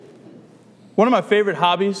One of my favorite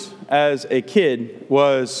hobbies as a kid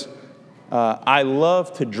was I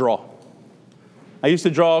loved to draw. I used to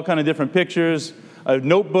draw all kind of different pictures. A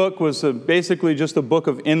notebook was basically just a book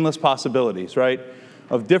of endless possibilities, right?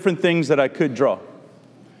 Of different things that I could draw.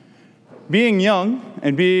 Being young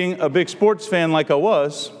and being a big sports fan like I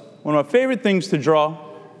was, one of my favorite things to draw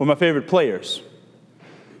were my favorite players.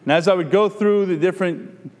 And as I would go through the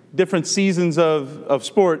different seasons of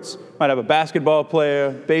sports, might have a basketball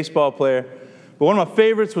player, baseball player, but one of my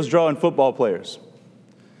favorites was drawing football players.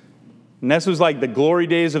 And this was like the glory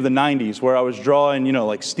days of the 90s where I was drawing,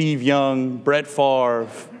 like Steve Young, Brett Favre,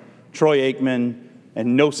 Troy Aikman,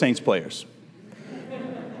 and no Saints players.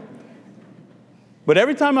 But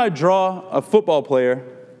every time I draw a football player,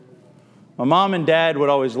 my mom and dad would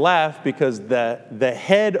always laugh because the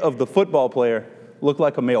head of the football player looked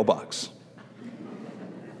like a mailbox.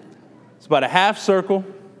 It's about a half circle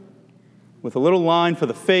with a little line for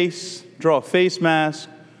the face, draw a face mask,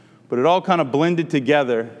 but it all kind of blended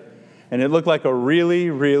together, and it looked like a really,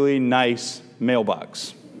 really nice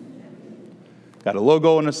mailbox. Got a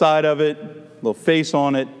logo on the side of it, a little face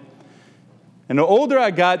on it. And the older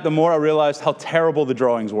I got, the more I realized how terrible the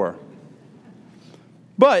drawings were.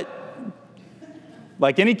 But,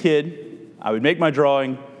 like any kid, I would make my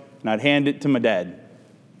drawing, and I'd hand it to my dad.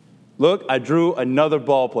 Look, I drew another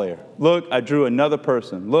ball player. Look, I drew another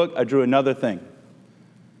person. Look, I drew another thing.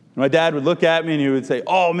 And my dad would look at me and he would say,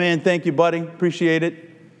 "Oh man, thank you, buddy. Appreciate it."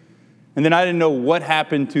 And then I didn't know what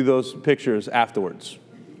happened to those pictures afterwards.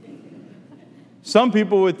 Some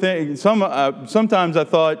people would think, sometimes I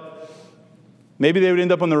thought maybe they would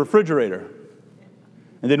end up on the refrigerator.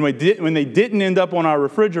 And then when they didn't end up on our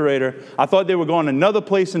refrigerator, I thought they were going another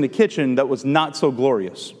place in the kitchen that was not so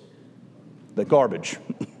glorious. The garbage.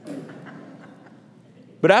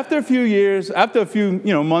 But after a few years, after a few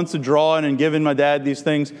months of drawing and giving my dad these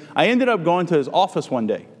things, I ended up going to his office one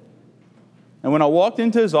day. And when I walked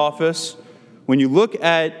into his office, when you look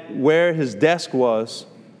at where his desk was,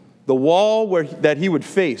 the wall that he would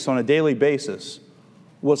face on a daily basis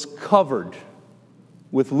was covered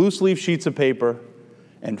with loose leaf sheets of paper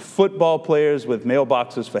and football players with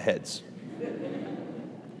mailboxes for heads.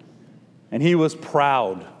 And he was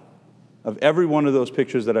proud of every one of those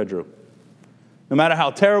pictures that I drew. No matter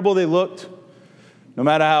how terrible they looked, no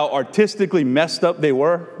matter how artistically messed up they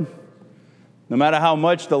were, no matter how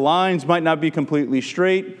much the lines might not be completely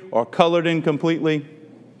straight or colored in completely,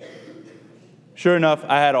 sure enough,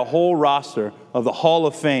 I had a whole roster of the Hall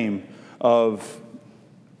of Fame of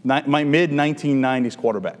my mid-1990s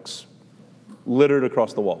quarterbacks littered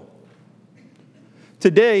across the wall.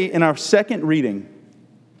 Today, in our second reading,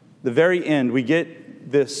 the very end, we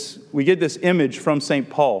get this image from St.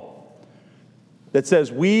 Paul that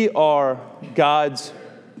says we are God's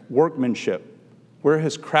workmanship. We're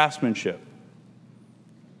his craftsmanship.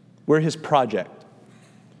 We're his project.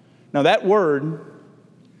 Now that word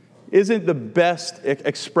isn't the best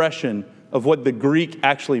expression of what the Greek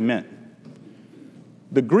actually meant.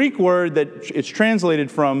 The Greek word that it's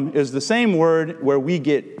translated from is the same word where we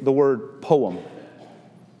get the word poem.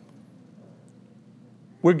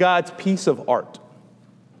 We're God's piece of art.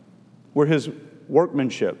 We're his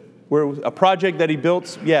workmanship. We're a project that he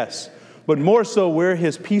built, yes, but more so we're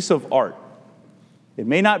his piece of art. It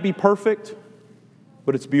may not be perfect,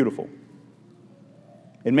 but it's beautiful.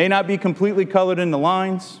 It may not be completely colored in the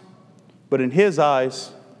lines, but in his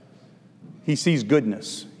eyes, he sees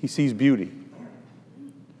goodness. He sees beauty.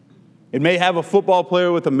 It may have a football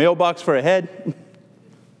player with a mailbox for a head,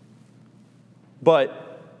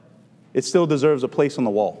 but it still deserves a place on the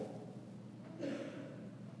wall.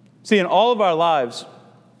 See, in all of our lives,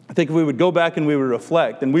 I think if we would go back and we would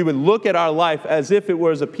reflect and we would look at our life as if it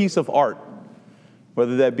was a piece of art,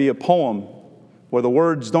 whether that be a poem where the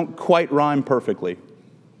words don't quite rhyme perfectly,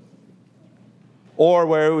 or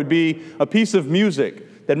where it would be a piece of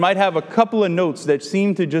music that might have a couple of notes that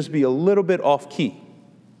seem to just be a little bit off key,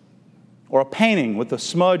 or a painting with a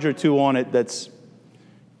smudge or two on it that's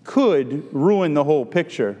could ruin the whole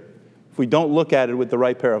picture if we don't look at it with the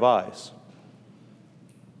right pair of eyes.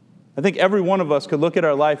 I think every one of us could look at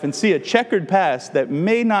our life and see a checkered past that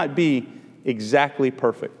may not be exactly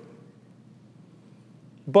perfect.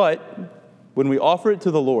 But when we offer it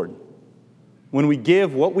to the Lord, when we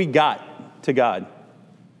give what we got to God,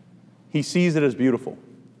 he sees it as beautiful.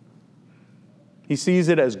 He sees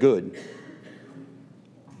it as good.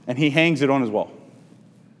 And he hangs it on his wall.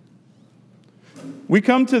 We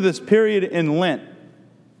come to this period in Lent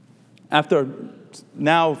after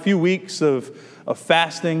now a few weeks of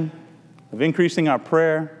fasting, of increasing our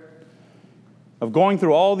prayer, of going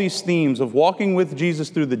through all these themes, of walking with Jesus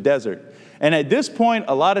through the desert. And at this point,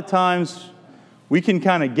 a lot of times, we can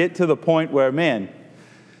kind of get to the point where, man,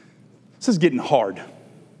 this is getting hard.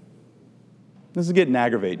 This is getting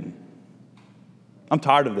aggravating. I'm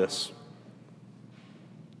tired of this.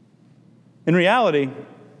 In reality,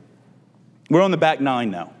 we're on the back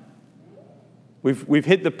nine now. We've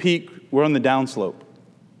hit the peak. We're on the downslope.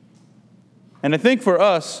 And I think for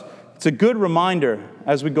us, it's a good reminder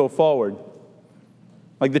as we go forward.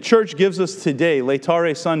 Like the church gives us today,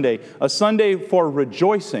 Laetare Sunday, a Sunday for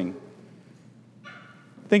rejoicing.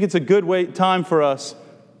 I think it's a good time for us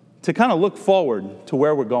to kind of look forward to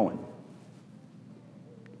where we're going.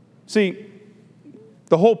 See,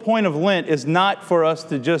 the whole point of Lent is not for us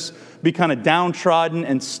to just be kind of downtrodden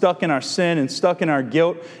and stuck in our sin and stuck in our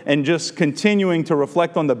guilt and just continuing to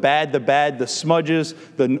reflect on the bad, the smudges,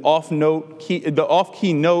 the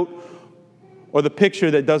off-key note, or the picture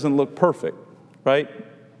that doesn't look perfect, right?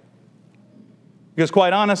 Because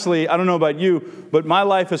quite honestly, I don't know about you, but my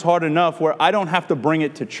life is hard enough where I don't have to bring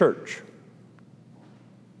it to church.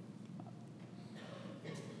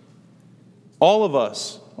 All of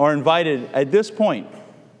us are invited at this point.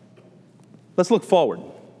 Let's look forward.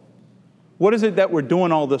 What is it that we're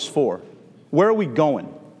doing all this for? Where are we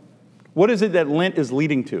going? What is it that Lent is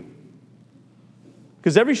leading to?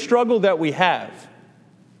 Because every struggle that we have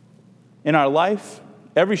in our life,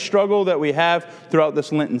 every struggle that we have throughout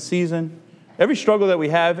this Lenten season, every struggle that we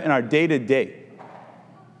have in our day-to-day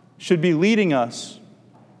should be leading us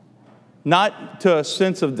not to a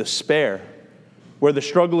sense of despair where the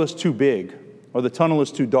struggle is too big or the tunnel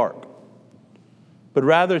is too dark, but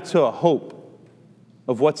rather to a hope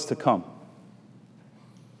of what's to come.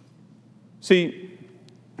 See,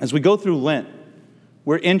 as we go through Lent,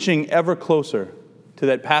 we're inching ever closer to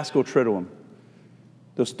that Paschal Triduum,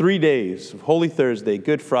 those 3 days of Holy Thursday,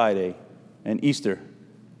 Good Friday, and Easter,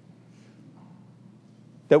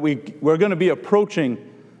 that we're going to be approaching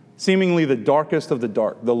seemingly the darkest of the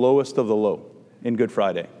dark, the lowest of the low in Good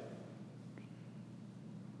Friday.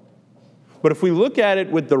 But if we look at it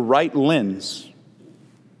with the right lens,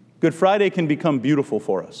 Good Friday can become beautiful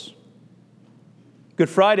for us. Good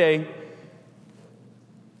Friday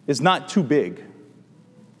is not too big.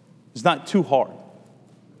 It's not too hard.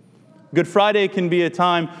 Good Friday can be a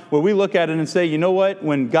time where we look at it and say, you know what?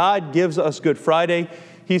 When God gives us Good Friday,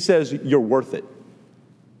 He says, you're worth it.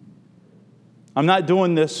 I'm not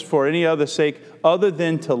doing this for any other sake other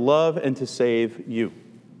than to love and to save you.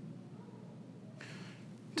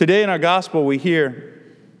 Today in our gospel, we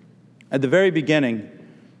hear at the very beginning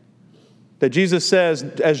that Jesus says,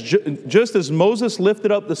 just as Moses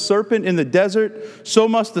lifted up the serpent in the desert, so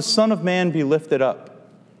must the Son of Man be lifted up,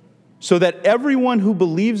 so that everyone who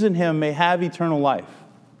believes in Him may have eternal life.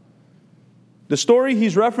 The story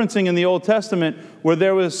he's referencing in the Old Testament, where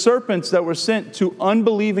there were serpents that were sent to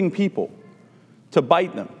unbelieving people to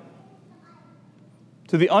bite them.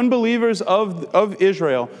 To the unbelievers of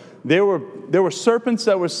Israel, there were serpents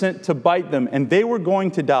that were sent to bite them, and they were going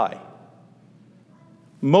to die.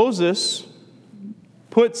 Moses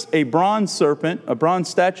puts a bronze serpent, a bronze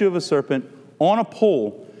statue of a serpent, on a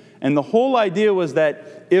pole, and the whole idea was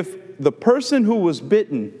that if the person who was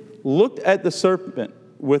bitten looked at the serpent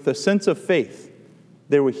with a sense of faith,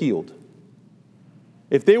 they were healed.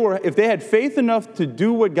 If they had faith enough to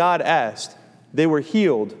do what God asked, they were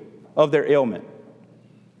healed of their ailment.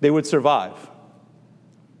 They would survive.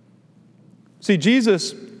 See,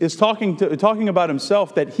 Jesus is talking about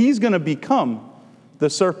Himself, that He's going to become the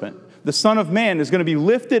serpent. The Son of Man is going to be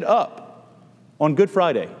lifted up on Good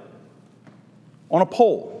Friday on a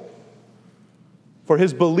pole for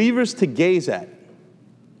His believers to gaze at.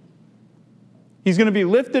 He's going to be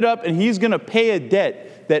lifted up, and He's going to pay a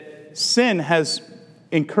debt that sin has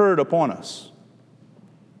incurred upon us.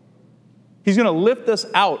 He's going to lift us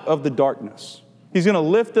out of the darkness. He's going to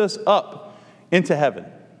lift us up into heaven.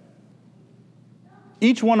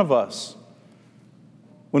 Each one of us,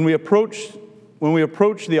 when we approach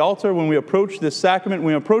the altar, when we approach this sacrament,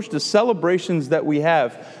 when we approach the celebrations that we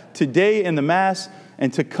have today in the Mass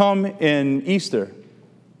and to come in Easter,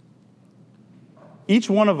 each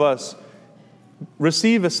one of us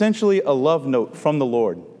receive essentially a love note from the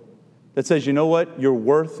Lord that says, you know what? You're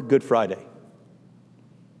worth Good Friday.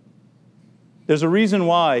 There's a reason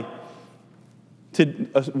why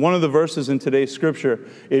one of the verses in today's scripture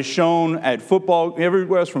is shown at football,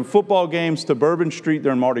 everywhere from football games to Bourbon Street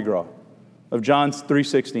during Mardi Gras, of John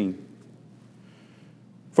 3:16.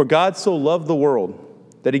 For God so loved the world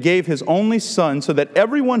that He gave His only Son so that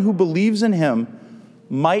everyone who believes in Him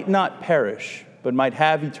might not perish, but might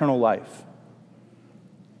have eternal life.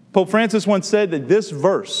 Pope Francis once said that this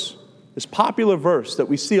verse, this popular verse that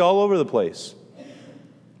we see all over the place,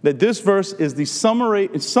 that this verse is the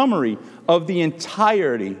summary of the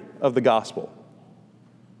entirety of the gospel.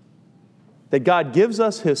 That God gives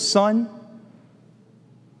us His Son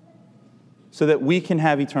so that we can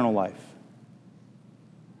have eternal life.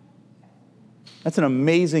 That's an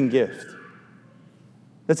amazing gift.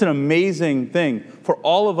 That's an amazing thing for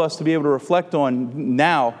all of us to be able to reflect on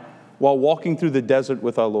now while walking through the desert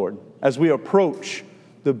with our Lord, as we approach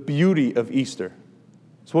the beauty of Easter.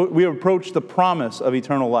 So we approach the promise of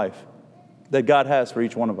eternal life that God has for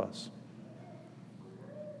each one of us.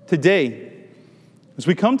 Today, as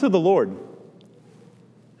we come to the Lord,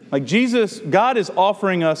 like Jesus, God is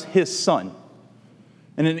offering us His Son.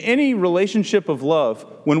 And in any relationship of love,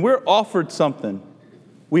 when we're offered something,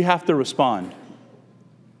 we have to respond.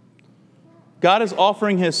 God is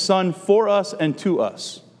offering His Son for us and to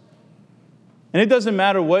us. And it doesn't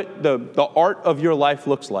matter what the art of your life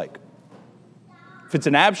looks like. If it's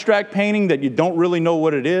an abstract painting that you don't really know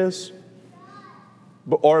what it is,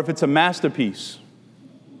 or if it's a masterpiece,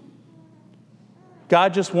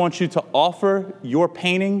 God just wants you to offer your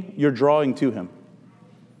painting, your drawing to Him.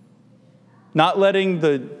 Not letting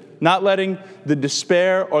the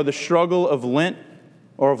despair or the struggle of Lent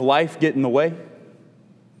or of life get in the way,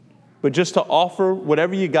 but just to offer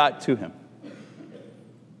whatever you got to Him.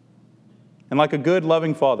 And like a good,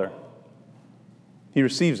 loving Father, He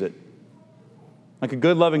receives it. Like a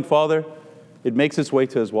good, loving Father, it makes its way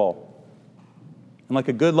to His wall. And like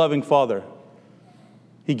a good, loving Father,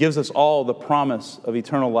 He gives us all the promise of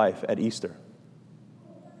eternal life at Easter.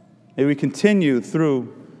 May we continue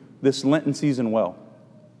through this Lenten season well.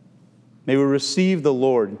 May we receive the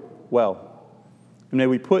Lord well. And may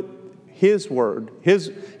we put His word,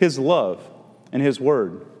 His love, and His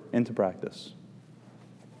word into practice.